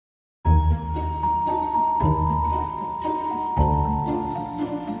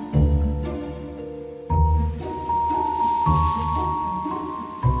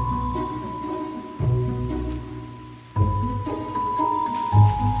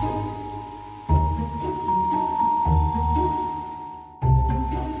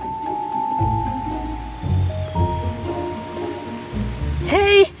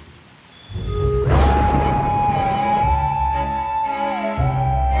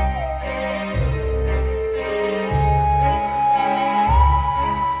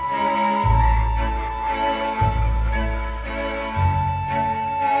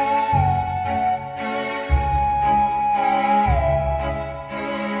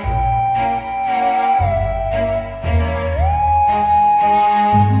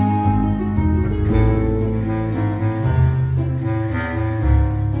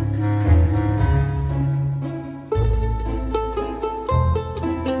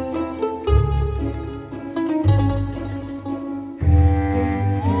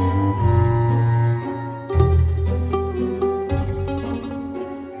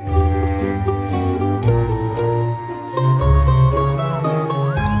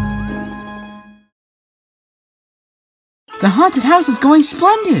The haunted house is going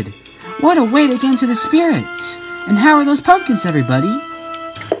splendid! What a way to get into the spirits! And how are those pumpkins, everybody?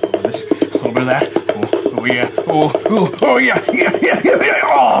 This, a little bit of that. Oh yeah. Oh yeah.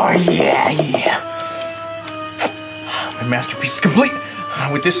 Oh yeah. My masterpiece is complete.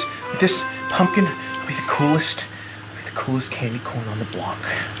 With this pumpkin, it'll be the coolest candy corn on the block.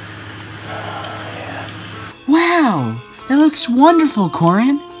 Yeah. Wow, that looks wonderful,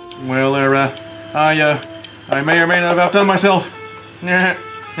 Corrin. Well, I may or may not have outdone myself. Oh,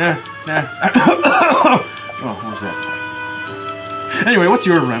 what was that? Anyway, what's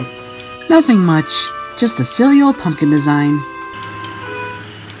your Rem? Nothing much, just a silly old pumpkin design.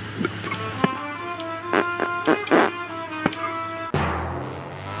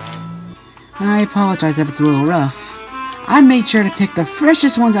 I apologize if it's a little rough. I made sure to pick the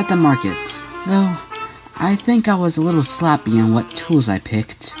freshest ones at the market, though I think I was a little sloppy on what tools I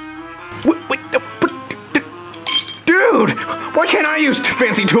picked. Dude, why can't I use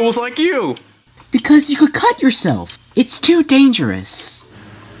fancy tools like you? Because you could cut yourself. It's too dangerous.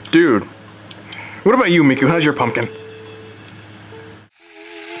 Dude, what about you, Miku? How's your pumpkin?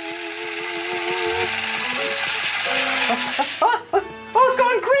 Oh, it's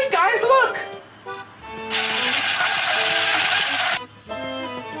going great, guys! Look!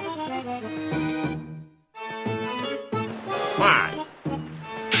 Come on.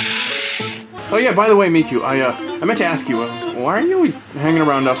 Oh yeah, by the way, Miku, I meant to ask you, why are you always hanging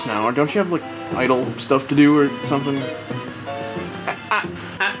around us now? Or don't you have, like, idle stuff to do or something?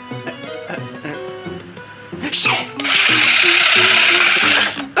 Shit!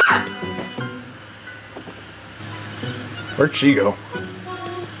 Where'd she go?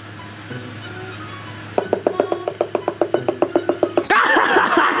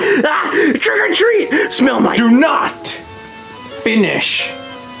 Trick or treat! Smell my... Do not finish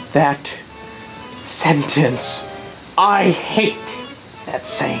that sentence. I hate that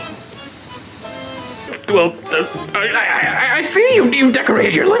saying. Well, I see you've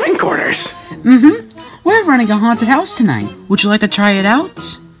decorated your living quarters. Mm-hmm. We're running a haunted house tonight. Would you like to try it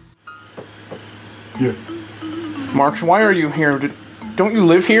out? Yeah. Marks, why are you here? Don't you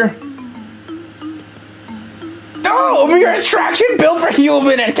live here? Oh, we're an attraction built for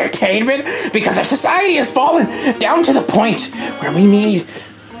human entertainment because our society has fallen down to the point where we need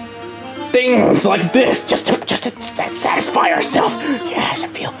things like this just to satisfy ourselves. Yeah, it has to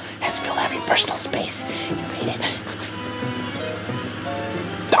feel having personal space.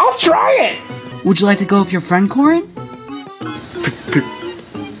 I'll try it. Would you like to go with your friend, Corrin?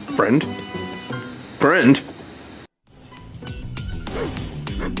 Friend? Friend?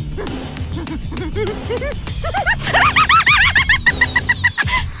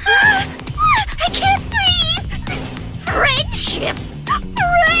 I can't breathe! Friendship!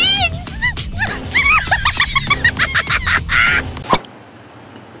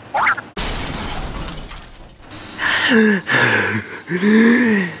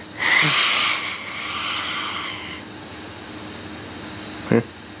 Friends!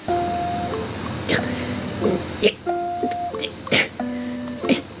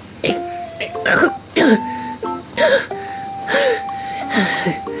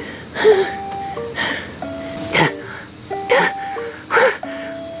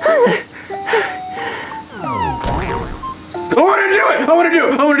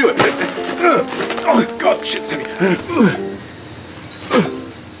 I want to do it! Oh, God, shit's heavy.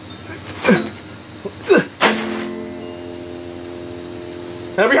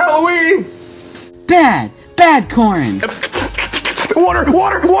 Happy Halloween! Bad, Corrin. Water!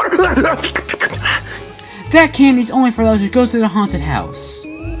 That candy's only for those who go through the haunted house.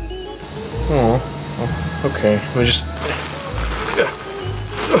 Oh, okay. Let me just...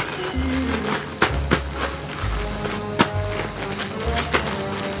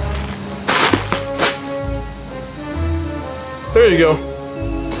 There you go.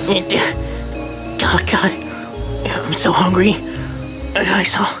 Oh God, I'm so hungry. I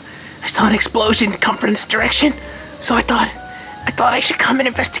saw an explosion come from this direction, so I thought I should come and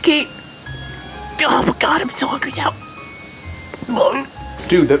investigate. Oh my God, I'm so hungry now.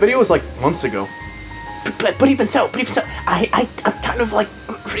 Dude, that video was like months ago. But even so, I'm kind of like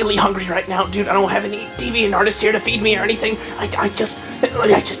really hungry right now, dude. I don't have any TV and artists here to feed me or anything. I just,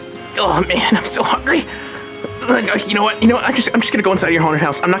 oh man, I'm so hungry. You know what? I'm just gonna go inside your haunted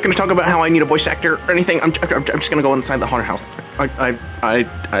house. I'm not gonna talk about how I need a voice actor or anything. I'm just gonna go inside the haunted house.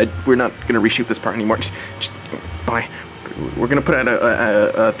 We're not gonna reshoot this part anymore. Just bye. We're gonna put out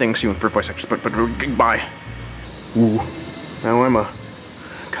a thing soon for voice actors, but bye. Ooh, now I'm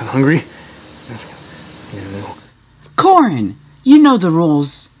kind of hungry. Corrin, you know the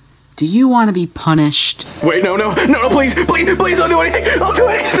rules. Do you want to be punished? Wait, no, please don't do anything. Don't do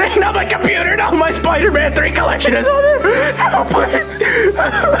anything. Not my computer. Not my Spider-Man 3 collection is on there. No, please.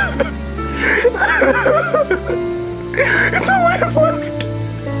 It's all I have left.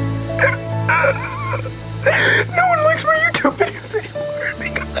 No one likes my YouTube videos anymore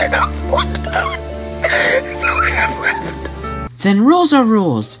because they're not split out. It's all I have left. Then rules are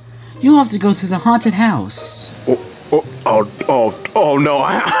rules. You'll have to go through the haunted house. Oh no!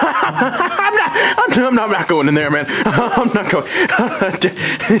 I'm not going in there, man. I'm not going.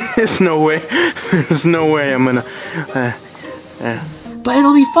 There's no way. There's no way I'm gonna. But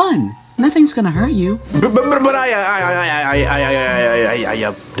it'll be fun. Nothing's gonna hurt you. But I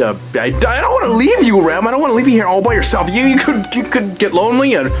don't want to leave you, Rem. I don't want to leave you here all by yourself. You could get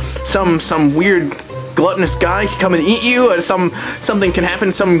lonely, or some weird gluttonous guy can come and eat you, or something can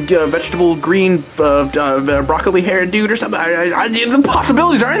happen. Some vegetable green broccoli haired dude or something. The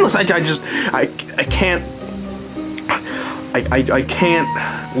possibilities are endless. I can't. I can't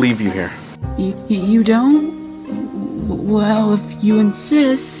leave you here. You don't? Well, if you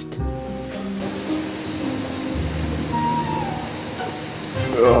insist.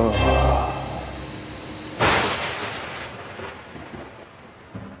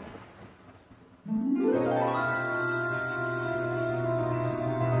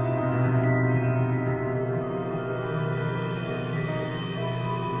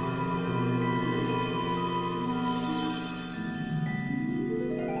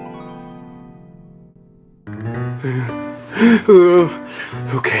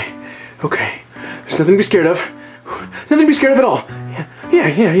 Okay. There's nothing to be scared of. Nothing to be scared of at all.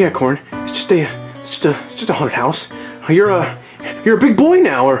 Yeah, Corrin. It's just a haunted house. You're a big boy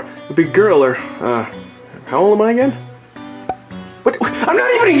now, or a big girl, or how old am I again? What? I'm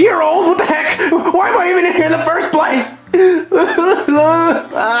not even a year old. What the heck? Why am I even in here in the first place?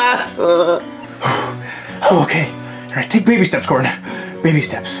 Okay. All right, take baby steps, Corrin. Baby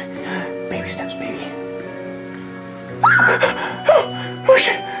steps. Baby steps, baby. Oh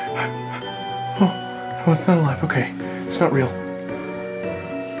shit! Oh, it's not alive. Okay, it's not real.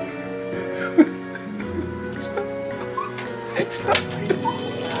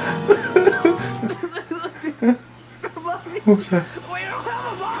 What was that?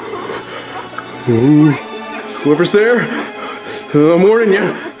 Ooh, whoever's there, I'm warning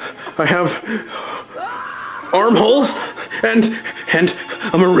you. I have armholes, and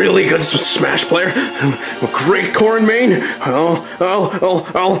I'm a really good Smash player. I'm a great Corrin main. I'll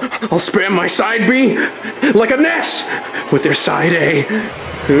spam my side B like a Ness with their side A.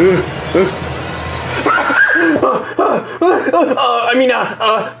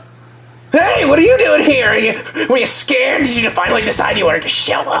 Hey, what are you doing here? Were you scared? Did you finally decide you wanted to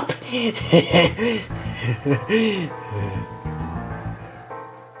show up?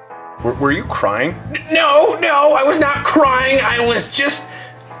 Were you crying? No, I was not crying. I was just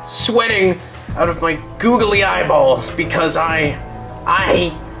sweating out of my googly eyeballs because I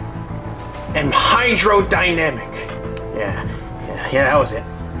am hydrodynamic. Yeah, that was it.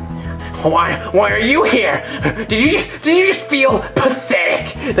 Why are you here? Did you just feel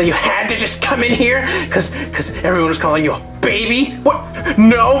pathetic that you had to just come in here because everyone was calling you a baby? What?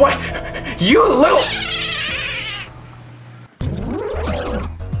 No, what? You little.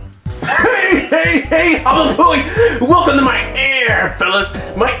 Hey, I'm a boy. Welcome to my air, fellas.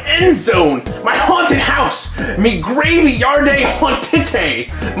 My end zone. My haunted house. Me graveyard hauntite.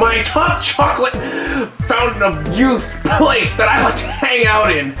 My hot chocolate fountain of youth place that I like to hang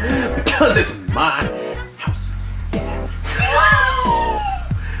out in because it's my house. Yeah.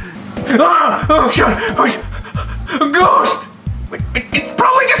 Oh God! A ghost! It's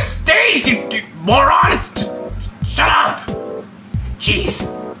probably just staged, you moron! It's just, shut up! Jeez.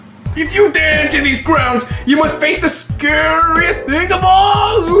 If you dare enter these grounds, you must face the scariest thing of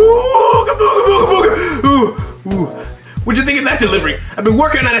all! Ooh, what'd you think of that delivery? I've been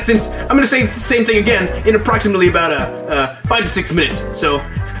working on it since. I'm gonna say the same thing again in approximately about 5 to 6 minutes. So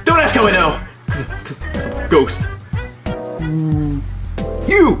don't ask how I know. Ghost.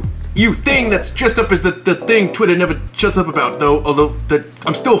 You thing that's dressed up as the thing Twitter never shuts up about. Though, although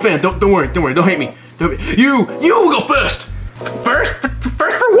I'm still a fan. Don't worry. Don't hate me. You go first. First for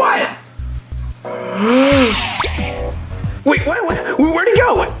what? Wait, what? Where'd he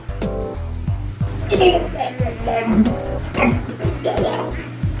go?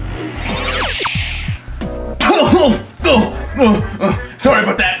 Sorry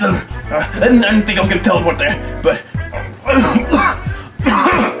about that. I didn't think I was gonna teleport there, but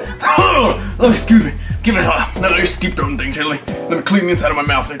excuse me. Give it another deep throating thing, Shirley. Let me clean the inside of my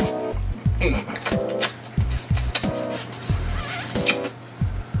mouth.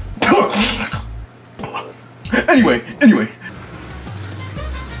 Anyway.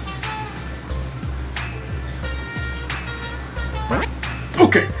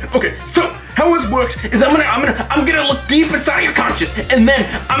 Okay. So how this works is I'm gonna look deep inside your conscious, and then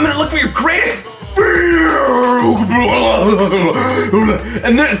I'm gonna look for your greatest fear,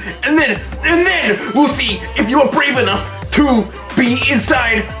 and then we'll see if you are brave enough to be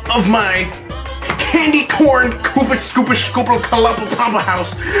inside of my candy corn scooper kalapa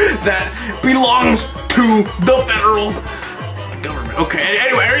house that belongs to the federal government. Okay.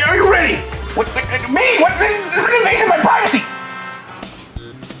 Anyway, are you ready? What? Me? What? This is an invasion of my privacy!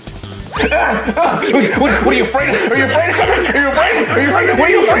 What are you afraid of? Are you afraid of something? Are you afraid? What are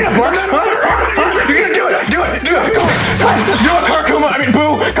you afraid of, Marks? Huh? You're gonna do it! Do it! Come on! Do it, Karkuma! I mean,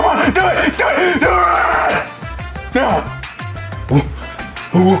 Boo! Come on! Do it! No!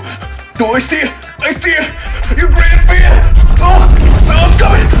 Oh, I see it! Your greatest fear! Oh, it's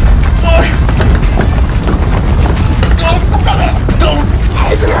coming!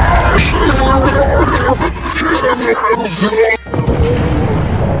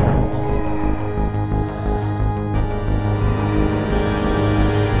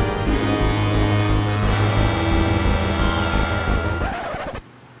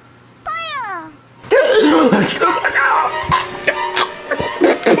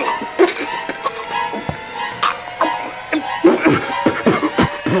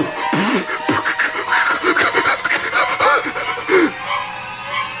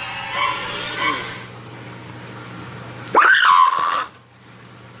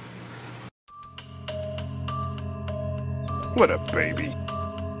 What a baby.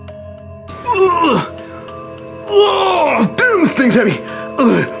 Oh, damn, this thing's heavy.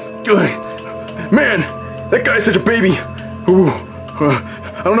 Man, that guy's such a baby. I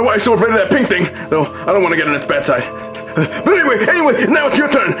don't know why I'm so afraid of that pink thing, though I don't want to get on its bad side. But anyway, now it's your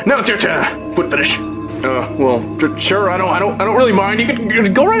turn. Foot fetish. Well, sure. I don't really mind. You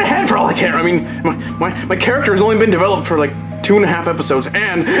can go right ahead for all I care. I mean, my character has only been developed for like 2.5 episodes,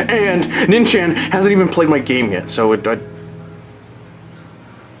 and Ninchan hasn't even played my game yet, so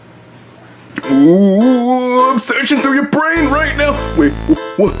Ooh, I'm searching through your brain right now. Wait,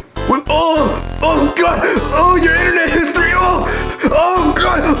 what? Oh God! Oh, your internet history! Oh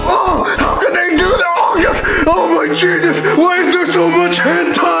God! Oh, how can they do that? Oh my Jesus! Why is there so much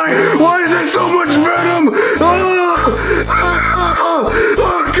hentai? Why is there so much venom? Oh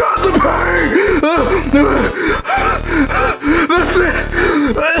God, the pain! That's it!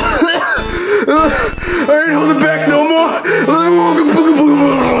 I ain't holding back no more!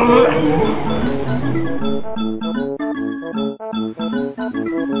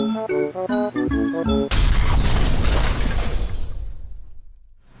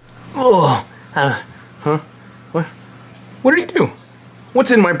 Huh? What did he do?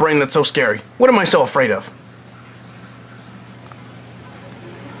 What's in my brain that's so scary? What am I so afraid of?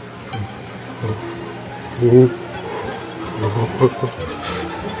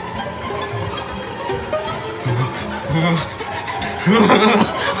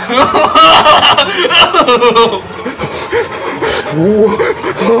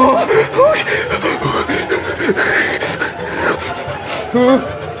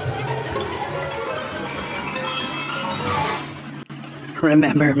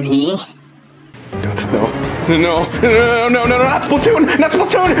 Remember me? No, not Splatoon! Not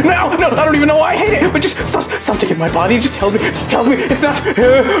Splatoon! No, I don't even know why I hate it, but just stop taking my body. Just tell me it's not. Get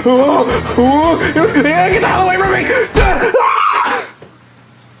the hell away from me!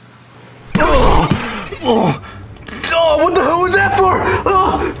 What the hell was that for?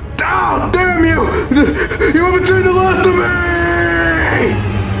 Damn you! You haven't seen the last of me!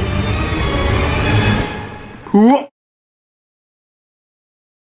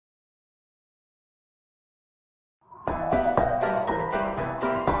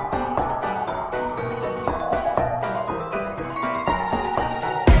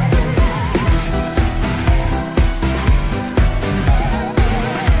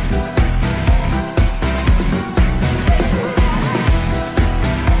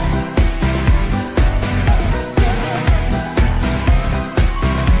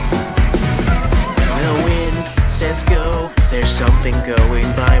 Going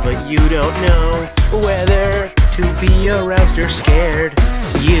by, but you don't know whether to be aroused or scared.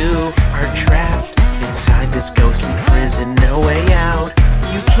 You are trapped inside this ghostly prison, no way out.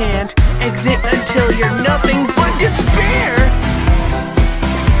 You can't exit until you're nothing but despair.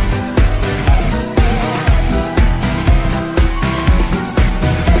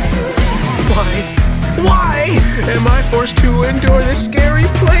 Why am I forced to endure this scary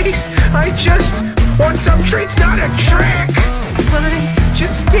place? I just want some treats, not a trick. I'm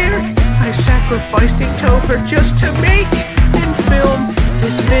just scared sacrificed a Topher just to make and film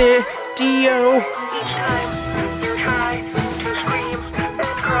this video. Each time you try to scream and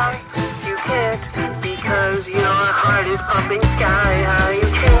cry, you can't because your heart is pumping sky high.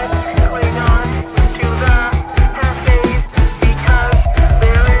 You can't cling on to the past days because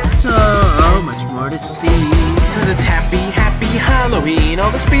there is So much more to see. Cause it's happy, happy Halloween.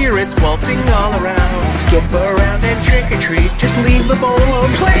 All the spirits waltzing all around. Skip around and trick or treat. Just leave the bowl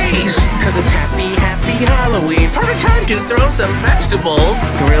alone, please. Cause it's happy, happy Halloween. Perfect time to throw some vegetables.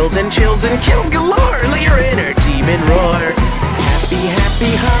 Thrills and chills and kills galore. Let your inner demon roar. Happy,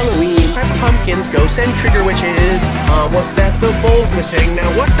 happy Halloween. Grab pumpkins, ghosts, and trigger witches. What's that? The bowl's missing. Now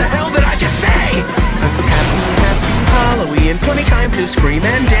what the hell did I just say? Happy, happy Halloween. Plenty time to scream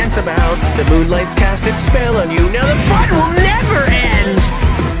and dance about. The moonlight's cast its spell on you. Now the fun will never end.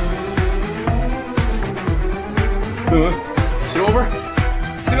 Is it over?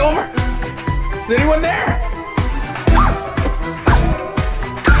 Is it over? Is anyone there?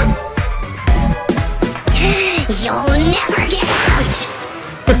 You'll never get out!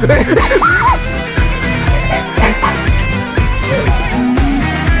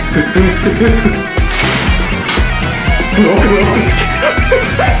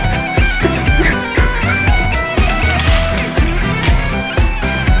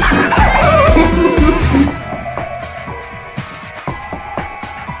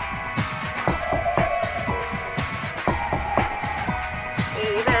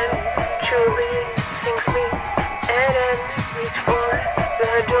 eventually sinks me and then reach for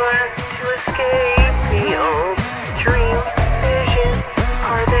the door to escape. The old dream visions,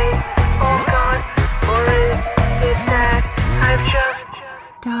 are they all gone? Or is it that I've just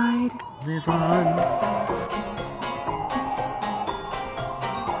died? Live on.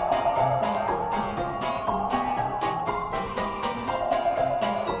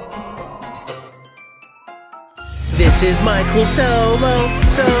 This is my cool solo,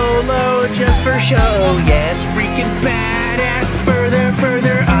 just for show. Yes, freaking badass. Further,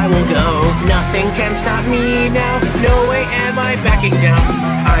 further I will go. Nothing can stop me now. No way am I backing down.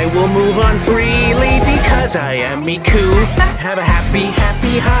 I will move on freely because I am Miku. Have a happy,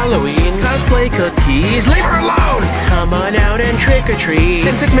 happy Halloween. Cosplay cookies, leave her alone. Come on out and trick or treat,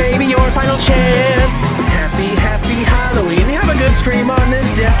 since this may be your final chance. Happy, happy Halloween. Have a good scream on this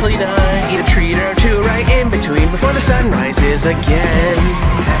deathly night. Eat a treat or two right in between before the sun rises again.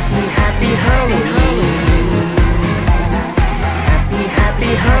 Happy, happy Halloween. Happy,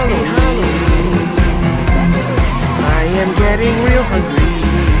 happy Halloween. I am getting real hungry.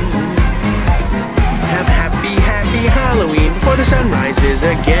 Have happy, happy Halloween before the sun rises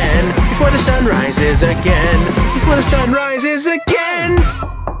again. Before the sun rises again. Before the sun rises again.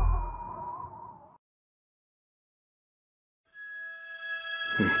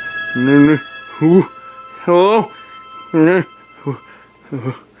 Hello?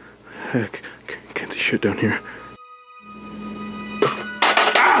 Heck, can't see shit down here.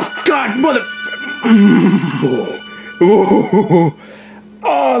 Oh, God, mother...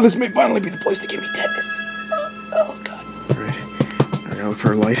 Oh, this may finally be the place to give me tetanus. Oh, God. Alright, I gotta look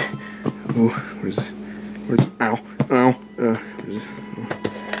for a light. Ooh, where's it? Ow, ow, where's it?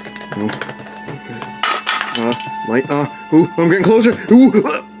 Light, ooh, I'm getting closer. Ooh,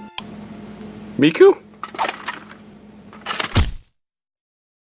 Miku?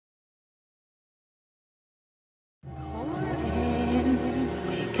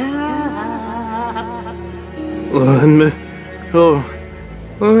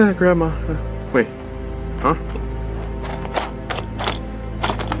 Oh, yeah, Grandma. Wait, huh?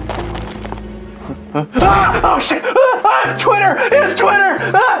 Oh shit! Twitter! It's Twitter!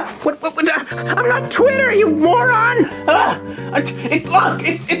 What, I'm not Twitter, you moron! Look,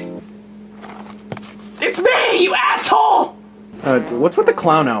 it's me, you asshole! What's with the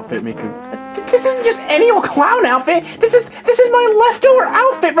clown outfit, Miku? This isn't just any old clown outfit. This is my leftover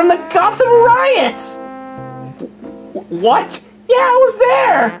outfit from the Gotham riots. What? Yeah, I was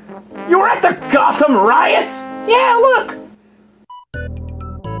there. You were at the Gotham riots? Yeah, look.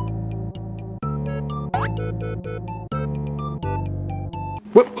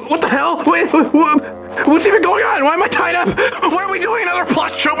 What the hell? What's even going on? Why am I tied up? Why are we doing another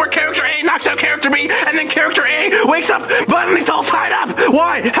Plush trope where character A knocks out character B and then character A wakes up but he's all tied up?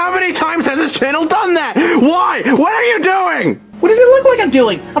 Why? How many times has this channel done that? Why? What are you doing? What does it look like I'm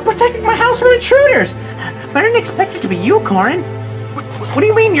doing? I'm protecting my house from intruders. But I didn't expect it to be you, Corrin. What do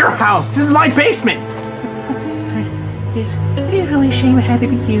you mean your house? This is my basement. It is really a shame it had to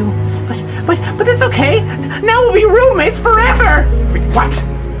be you. But that's okay. Now we'll be roommates forever. Wait, what?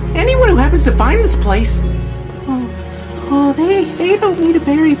 Anyone who happens to find this place. Oh, Oh, they don't need a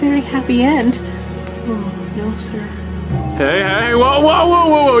very, very happy end. Oh, no, sir. Hey,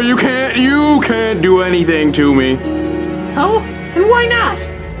 whoa, you can't do anything to me. Oh, and why not?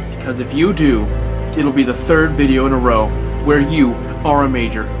 Because if you do, it'll be the third video in a row where you are a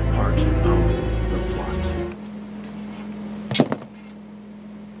major part of the plot.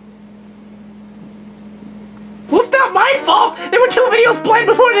 Well, it's not my fault! There were 2 videos planned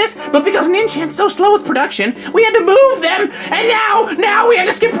before this, but because Ninchan's so slow with production, we had to move them, and now we had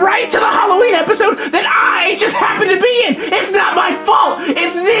to skip right to the Halloween episode that I just happened to be in! It's not my fault!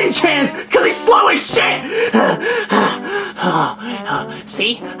 It's Ninchan's, because he's slow as shit!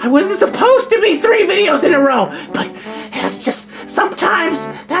 See? I wasn't supposed to be 3 videos in a row, but it's just, sometimes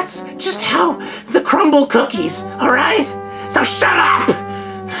that's just how the crumble cookies, alright? So shut up!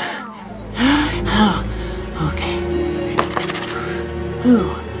 Okay.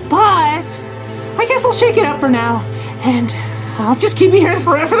 But I guess I'll shake it up for now, and I'll just keep you here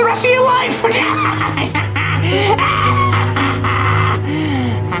for the rest of your life.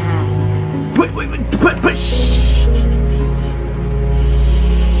 But shh.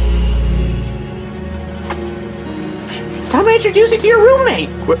 It's time to introduce you to your roommate.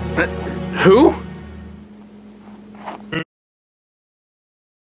 What? Who?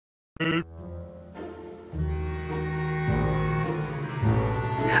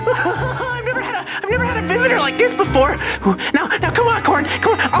 I've never had a visitor like this before. Now, come on, Corrin.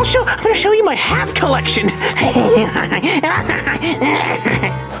 Come on. I'm gonna show you my hat collection.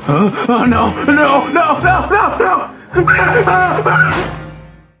 Oh no!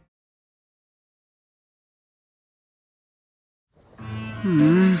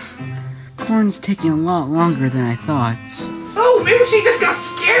 Corrin's taking a lot longer than I thought. Oh, maybe she just got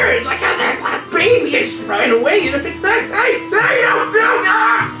scared, like a baby, and just ran away. Hey,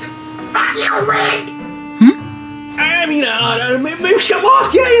 fuck you, Rick! I mean, maybe she got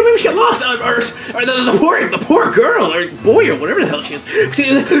lost. Yeah, maybe she got lost. Or the poor girl or boy or whatever the hell she is.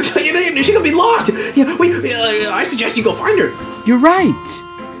 She could be lost. Yeah, I suggest you go find her. You're right.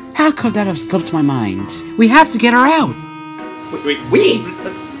 How could that have slipped my mind? We have to get her out. Wait.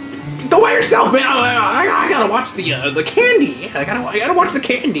 Go by yourself, man. I gotta watch the candy. I gotta watch the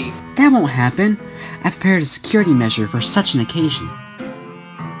candy. That won't happen. I've prepared a security measure for such an occasion.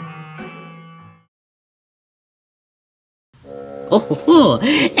 Oh,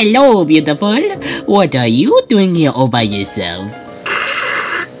 hello, beautiful. What are you doing here all by yourself?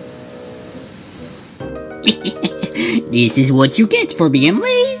 This is what you get for being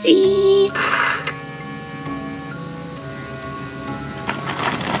lazy.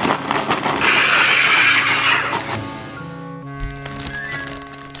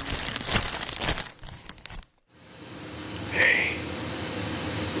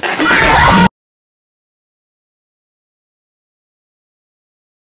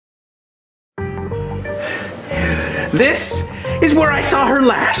 This is where I saw her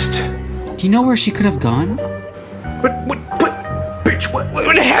last. Do you know where she could have gone? Bitch,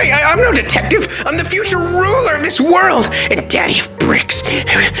 what the hell? I'm no detective. I'm the future ruler of this world and daddy of bricks.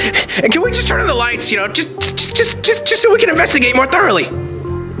 Can we just turn on the lights, just so we can investigate more thoroughly?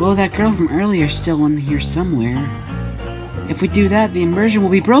 Well, that girl from earlier is still in here somewhere. If we do that, the immersion will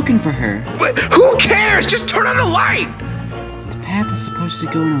be broken for her. Who cares? Just turn on the light! The path is supposed to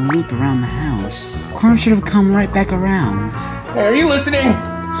go in a loop around the house. Corrin should have come right back around. Are you listening?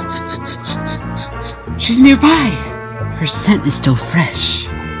 She's nearby! Her scent is still fresh.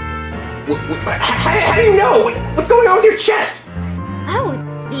 How do you know? What's going on with your chest? Oh,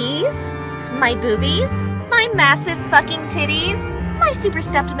 these? My boobies? My massive fucking titties? My super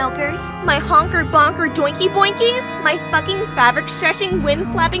stuffed milkers? My honker bonker doinky boinkies? My fucking fabric stretching, wind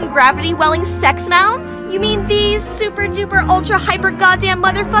flapping, gravity welling sex mounds? You mean these super duper ultra hyper goddamn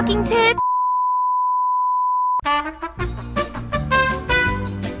motherfucking tits?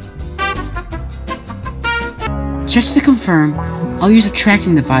 Just to confirm, I'll use a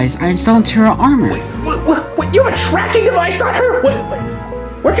tracking device I installed into her armor. What? You have a tracking device on her?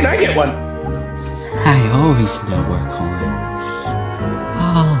 Where can I get one? I always know where Corrin is.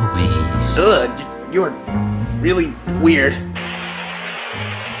 Always. Ugh, you're really weird.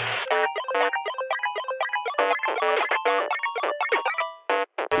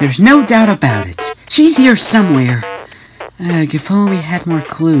 There's no doubt about it. She's here somewhere. If only we had more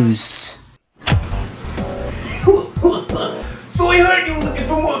clues. So I heard you were looking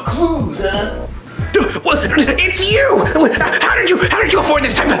for more clues, huh? It's you! How did you afford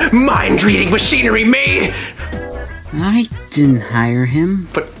this type of mind-reading machinery, maid? I didn't hire him.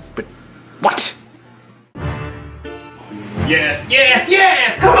 But what? Yes!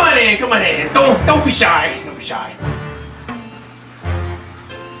 Come on in! Don't be shy!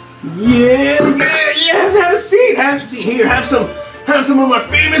 Yeah. Have a seat. Here, have some of my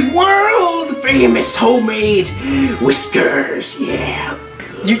world famous homemade whiskers. Yeah.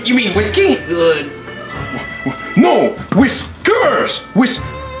 You mean whiskey? Good. No, whiskers!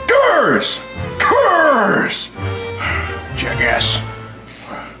 Whiskers! Curse! Jackass.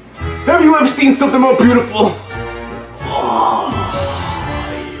 Have you ever seen something more beautiful?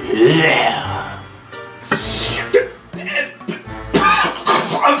 Yeah.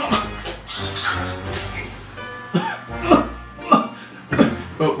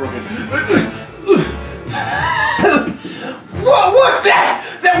 What was that?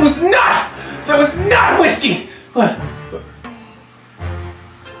 That was not whiskey. What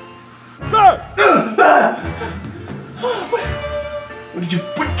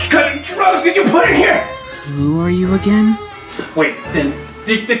kind of drugs did you put in here? Who are you again? Wait, then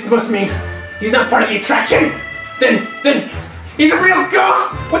this must mean he's not part of the attraction. Then he's a real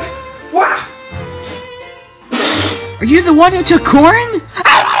ghost. What? Are you the one who took Corrin?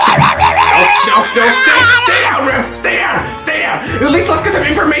 No, stay down. At least let's get some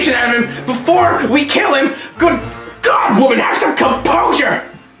information out of him before we kill him. Good God, woman, have some composure.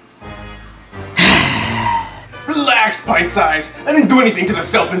 Relax, pint size. I didn't do anything to the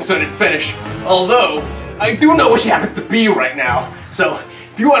self-inserted fetish. Although, I do know what she happens to be right now. So,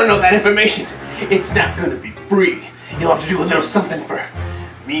 if you want to know that information, it's not gonna be free. You'll have to do a little something for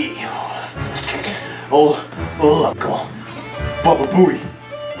me. Old Uncle Baba Booey.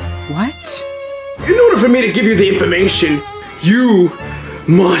 What? In order for me to give you the information, you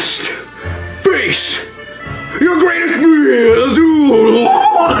must face your greatest fears.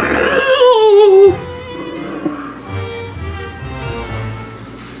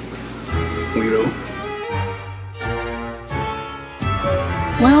 Weirdo.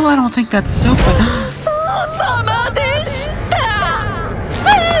 Well, I don't think that's so, but...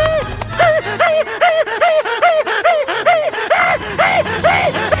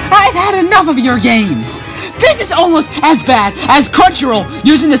 I've had enough of your games! This is almost as bad as Crunchyroll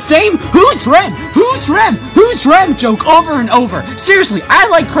using the same Who's Rem joke over and over. Seriously, I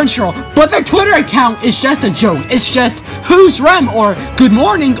like Crunchyroll, but their Twitter account is just a joke. It's just Who's Rem or Good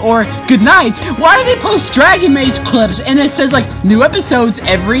Morning or Good Night. Why do they post Dragon Maze clips and it says like new episodes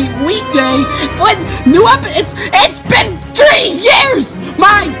every weekday? But it's been 3 years!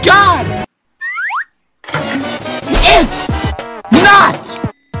 My God! It's not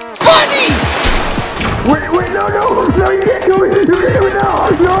funny! Wait, no, you can't do it! You can't do it now!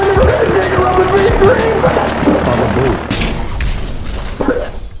 No, I never had to take a rubber dream!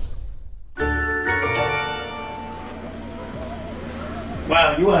 Wow,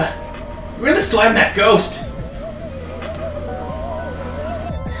 you really slammed that ghost.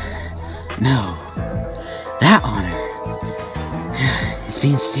 No. That honor is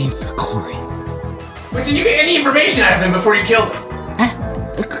being saved for Corrin. But did you get any information out of him before you killed him?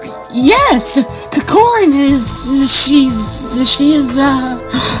 Yes! Corrin she is,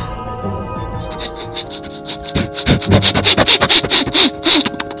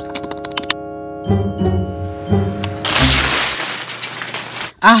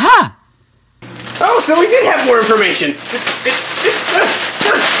 Aha! Oh, so we did have more information.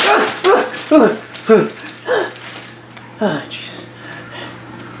 Oh, Jesus.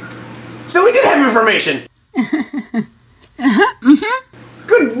 So we did have information.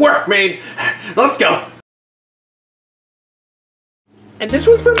 Good work, maid. Let's go. And this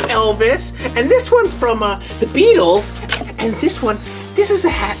one's from Elvis, and this one's from the Beatles, and this is a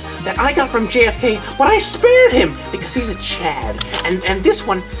hat that I got from JFK when I spared him because he's a Chad. And this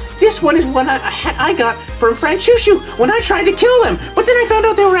one is a hat I got from Frank Shushu when I tried to kill them, but then I found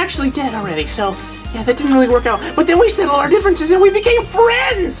out they were actually dead already. So yeah, that didn't really work out. But then we settled our differences and we became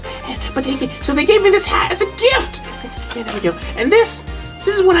friends. So they gave me this hat as a gift. Yeah, there we go. And this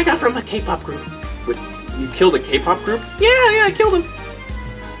is one I got from a K-pop group. Wait, you killed a K-pop group? Yeah, I killed him.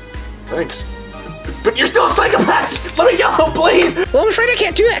 Thanks. But you're still a psychopath! Let me go, please! Well, I'm afraid I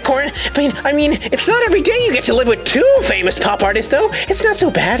can't do that, Corrin. I mean, it's not every day you get to live with 2 famous pop artists, though. It's not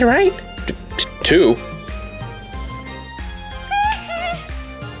so bad, right? 2?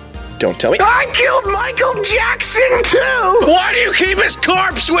 Don't tell me. I killed Michael Jackson, too! Why do you keep his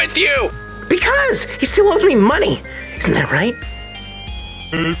corpse with you? Because he still owes me money. Isn't that right?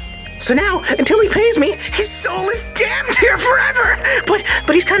 So now, until he pays me, his soul is damned here forever.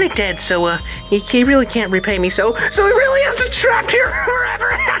 But he's kind of dead, so he really can't repay me. So he really is just trapped here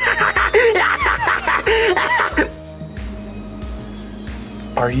forever.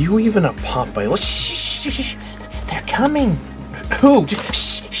 Are you even a pop idol? Shh. They're coming. Who?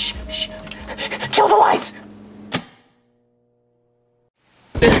 Shh. Kill the lights.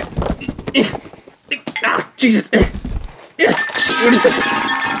 Ah, Jesus. What is this?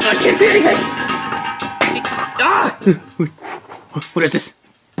 I can't see anything. Ah! What is this?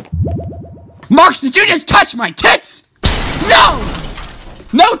 Marks, did you just touch my tits? No!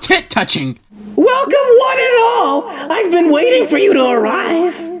 No tit touching! Welcome, one and all! I've been waiting for you to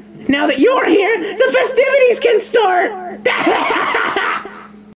arrive. Now that you're here, the festivities can start!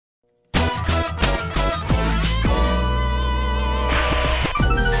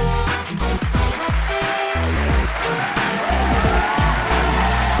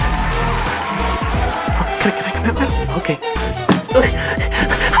 Can I come out now? Okay.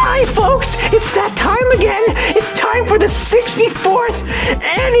 Hi, folks! It's that time again! It's time for the 64th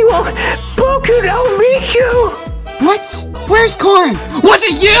annual Boku no Miku! What? Where's Corrin? Was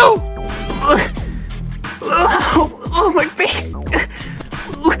it you? Oh, my face!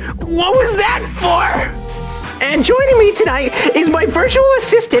 What was that for? And joining me tonight is my virtual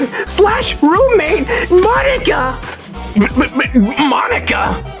assistant / roommate, Monica!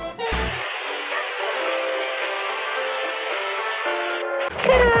 Monica!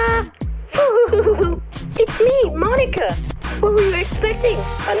 It's me, Monica. What were you expecting?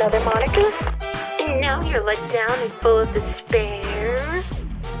 Another Monica? And now you're let down and full of despair?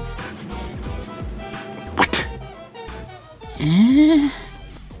 What?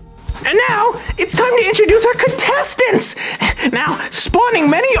 And now, it's time to introduce our contestants! Now, spawning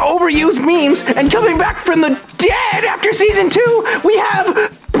many overused memes and coming back from the dead after season 2, we have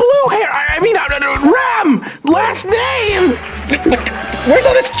Blue Hair, Ram! Last name! Where's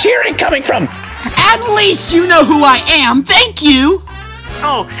all this cheering coming from? At least you know who I am, thank you!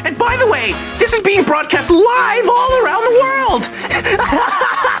 Oh, and by the way, this is being broadcast live all around the world!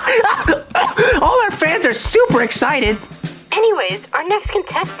 All our fans are super excited. Anyways, our next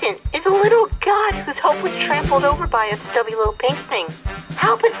contestant is a little god whose hope was trampled over by a stubby little pink thing.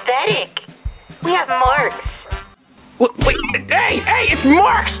 How pathetic! We have Marks. Wait, hey, it's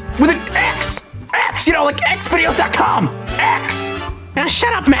Marks with an X! X, like xvideos.com! X! Now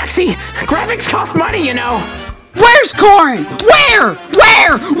shut up, Maxie! Graphics cost money, you know! Where's Corrin? Where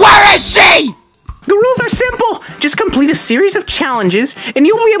is she? The rules are simple. Just complete a series of challenges, and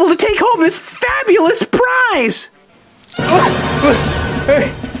you'll be able to take home this fabulous prize!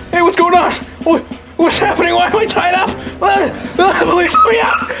 Hey, what's going on? What's happening? Why am I tied up? Please let me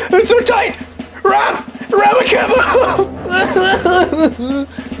out! I'm so tight! Ram, I can't.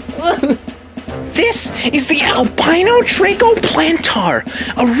 This is the albino Dracoplantar,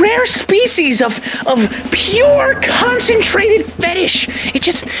 a rare species of pure concentrated fetish.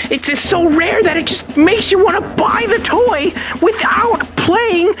 It's so rare that it just makes you want to buy the toy without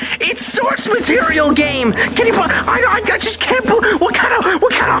playing its source material game. Can you? I just can't believe what kind of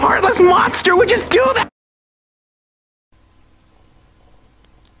heartless monster would just do that?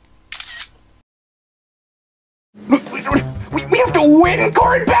 We have to win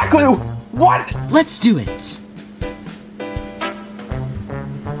Corrin back. What? Let's do it.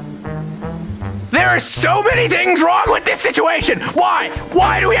 There are so many things wrong with this situation! Why?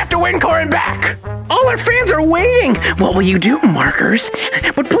 Why do we have to win Corrin back? All our fans are waiting! What will you do, Markers?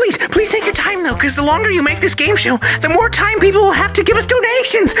 But please take your time though, because the longer you make this game show, the more time people will have to give us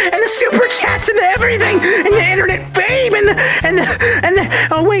donations, and the super chats, and the everything, and the internet fame, and the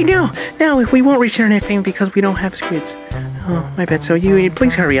oh wait, no, we won't reach internet fame because we don't have squids. Oh, my bad, so you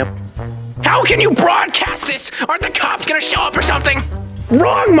please hurry up. How can you broadcast this? Aren't the cops gonna show up or something?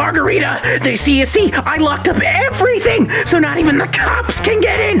 Wrong, Margarita! They see, I locked up everything, so not even the cops can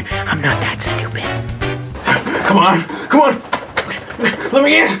get in! I'm not that stupid. Come on! Let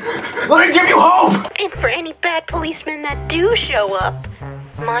me in! Let me give you hope! And for any bad policemen that do show up,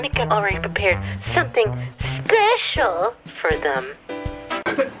 Monica already prepared something special for them.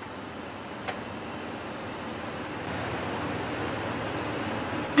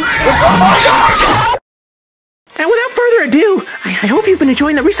 And without further ado, I hope you've been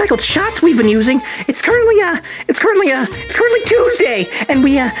enjoying the recycled shots we've been using. It's currently Tuesday, and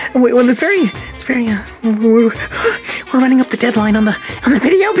we're running up the deadline on the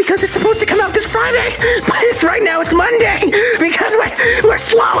video because it's supposed to come out this Friday, but it's right now it's Monday because we're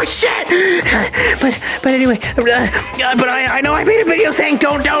slow as shit. But anyway, I know I made a video saying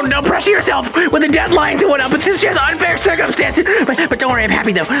don't pressure yourself with a deadline to one up, but this is just unfair circumstances. But don't worry, I'm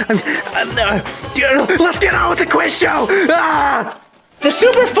happy though. Let's get on with the quiz show. The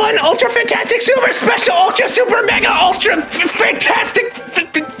super fun, ultra fantastic, super special, ultra super mega, ultra fantastic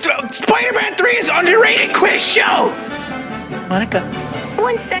Spider-Man 3 is underrated quiz show! Monica?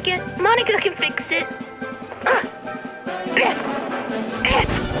 1 second, Monica can fix it.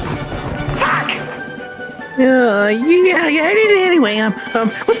 Fuck! Anyway,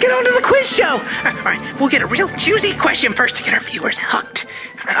 let's get on to the quiz show. All right, we'll get a real juicy question first to get our viewers hooked.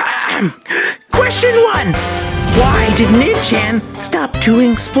 Question 1. Why did Ninchan stop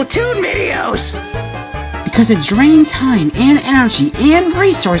doing Splatoon videos? Because it drained time and energy and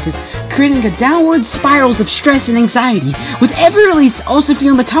resources, creating a downward spirals of stress and anxiety, with every release also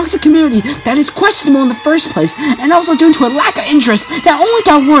feeling the toxic community that is questionable in the first place, and also due to a lack of interest that only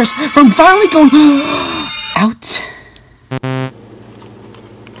got worse from finally going out.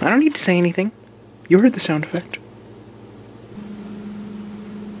 I don't need to say anything. You heard the sound effect.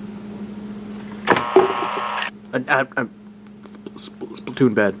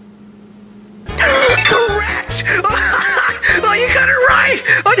 Splatoon bed. Correct! Oh, you got it right!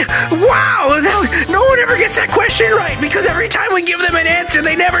 Wow! No one ever gets that question right because every time we give them an answer,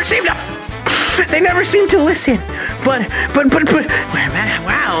 they never seem to listen. But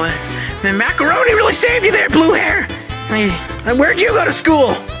wow, the macaroni really saved you there, blue hair. Where'd you go to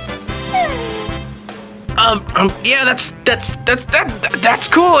school? Yeah, that's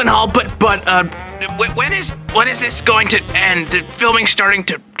cool and all, but when is this going to end? The filming's starting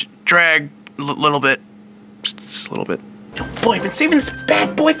to drag a little bit, just a little bit. Oh boy, I've been saving this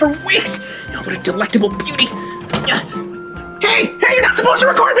bad boy for weeks. Oh, what a delectable beauty. Hey, you're not supposed to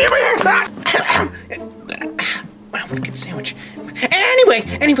record me over here. I want to get a sandwich. Anyway,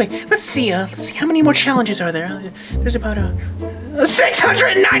 let's see how many more challenges are there. There's about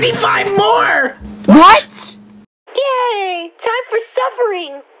 695 more. What? Yay! Time for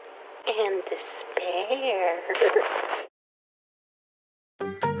suffering and despair.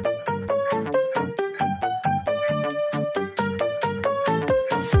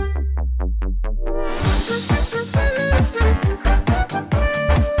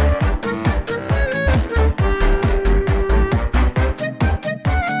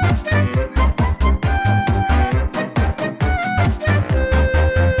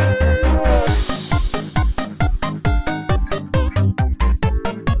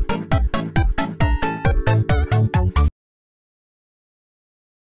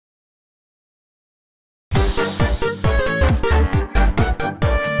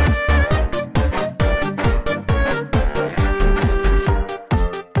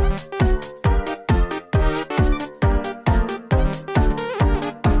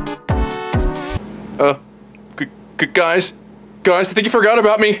 Guys, I think you forgot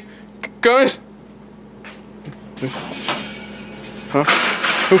about me. Guys. Huh?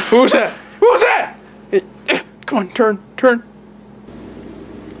 Who was that? Who was that? Come on, turn.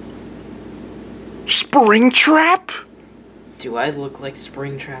 Springtrap? Do I look like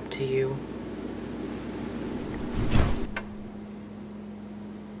Springtrap to you?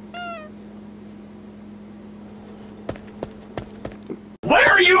 Where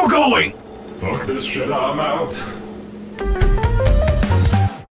are you going? Fuck this shit, I'm out.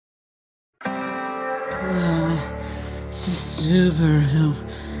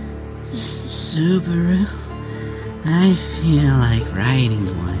 Subaru, I feel like riding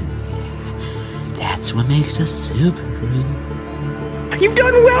one. That's what makes a Subaru. You've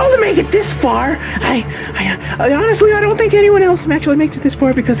done well to make it this far. I honestly, I don't think anyone else actually makes it this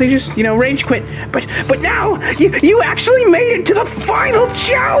far because they just, rage quit. But now, you actually made it to the final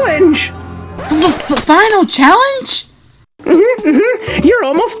challenge! The final challenge? You're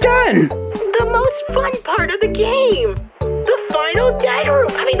almost done! The most fun part of the game! The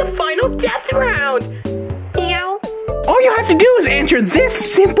final death round! All you have to do is answer this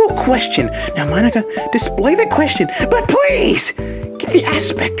simple question. Now, Monica, display the question, but please, get the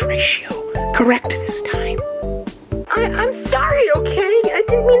aspect ratio correct this time. I'm sorry, okay? I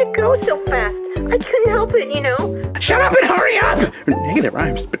didn't mean to go so fast. I couldn't help it, Shut up and hurry up! Hey, that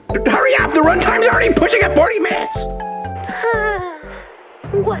rhymes, but hurry up! The runtime's already pushing at 40 minutes!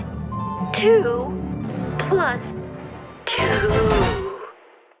 What? 2 plus 2.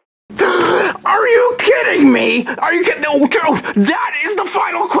 Are you kidding me? Are you kidding? No, that is the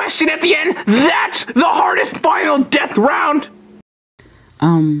final question at the end. That's the hardest final death round.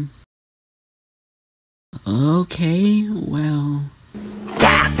 Okay, well.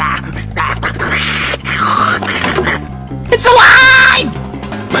 It's alive!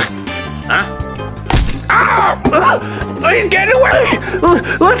 Huh? Ah! He's getting away!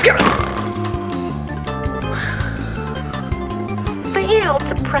 Let's get. Fail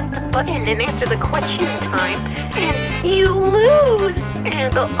to press the button and answer the question in time, and you lose!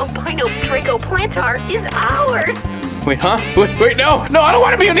 And the albino Draco Plantar is ours! Wait, huh? Wait, no, I don't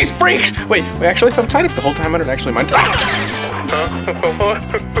want to be with these freaks! Wait, actually, if I'm tied up the whole time, I don't actually mind.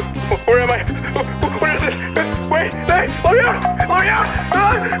 Where am I? Where is this? Wait, hey, let me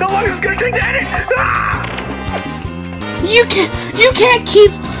out! The one who's gonna take the edit! Ah! You can't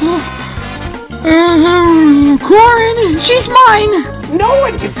keep... Corrin, she's mine! No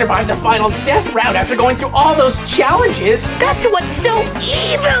one can survive the final death round after going through all those challenges. That's what's so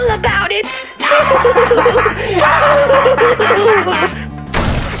evil about it.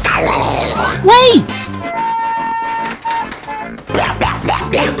 Wait!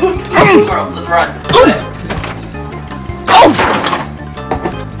 Let's run.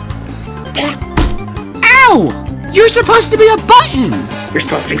 Ow! You're supposed to be a button! You're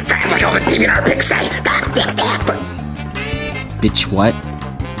supposed to be fat like all the DeviantArt pics say. Bitch, what?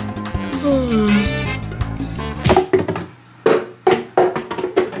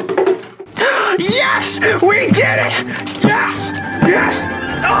 Yes! We did it! Yes! Yes!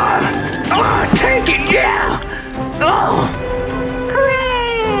 Take it! Yeah!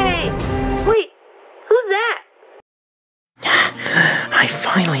 Hooray! Wait, who's that? I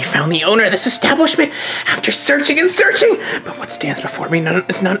finally found the owner of this establishment after searching and searching. But what stands before me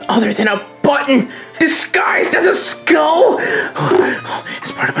is none other than a button disguised as a skull.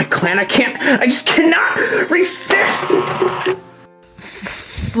 As part of my clan, I just cannot resist.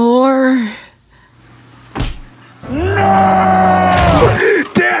 4... No!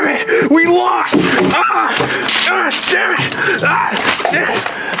 Damn it! We lost! Damn it!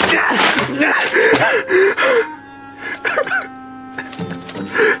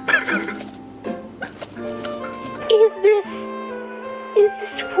 Is this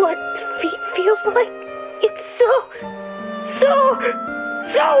what defeat feels like? It's so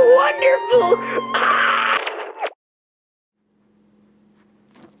wonderful! Ah!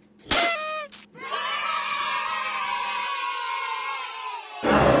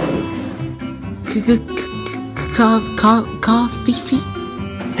 Coffee?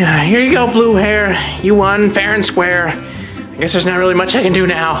 Here you go, blue hair. You won, fair and square. I guess there's not really much I can do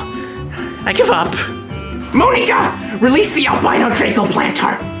now. I give up. Monica! Release the albino Draco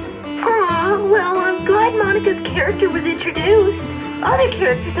Plantar! Aw, well, I'm glad Monica's character was introduced. Other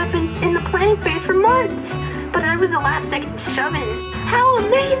characters have been in the planning phase for months, but I was the last second shoving. How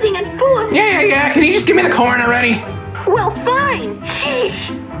amazing and full of... Yeah. Can you just give me the corn already? Well, fine. Sheesh.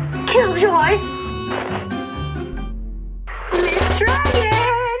 Killjoy. Miss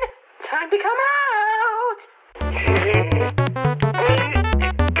Dragon! Time to come out!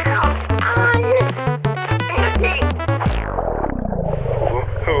 Come on!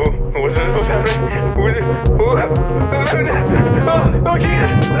 What's happening? Oh,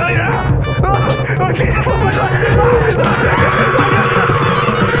 Jesus! Oh, Jesus! Oh, my God!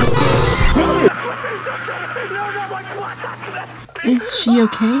 Is she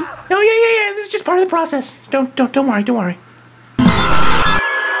okay? No, yeah. This is just part of the process. Don't worry.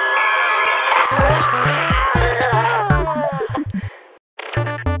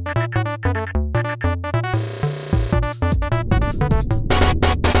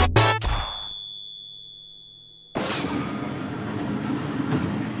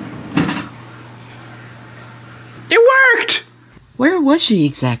 It worked! Where was she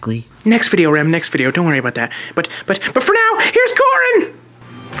exactly? Next video, Rem, next video. Don't worry about that. But for now, here's Corrin!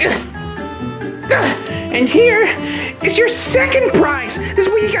 And here is your second prize! This is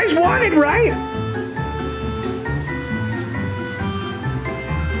what you guys wanted, right?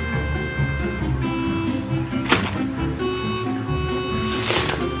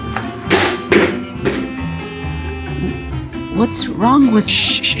 What's wrong with...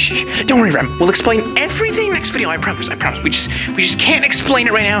 Shh. Don't worry, Rem. We'll explain everything next video. I promise. We just can't explain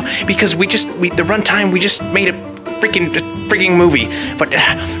it right now because the runtime. We just made a freaking movie. But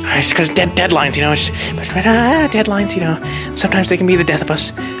it's because deadlines, you know. Deadlines, you know. Sometimes they can be the death of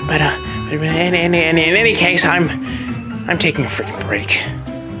us. But in any case, I'm taking a freaking break.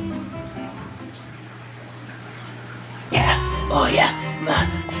 Yeah. Oh yeah.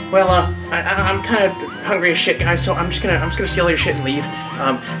 Well, I'm kind of hungry as shit, guys. So I'm just gonna steal your shit and leave.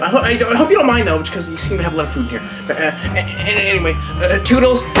 I hope you don't mind though, because you seem to have a lot of food here. But anyway,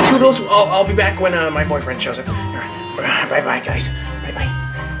 toodles. I'll be back when my boyfriend shows up. Bye, guys. Bye.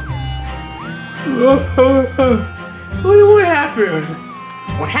 What happened?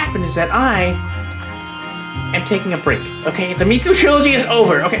 What happened is that I am taking a break. Okay, the Miku trilogy is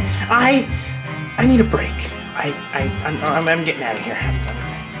over. Okay, I need a break. I'm getting out of here.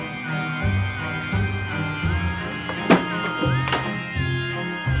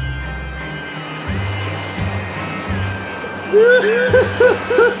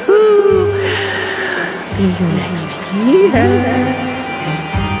 See you next year.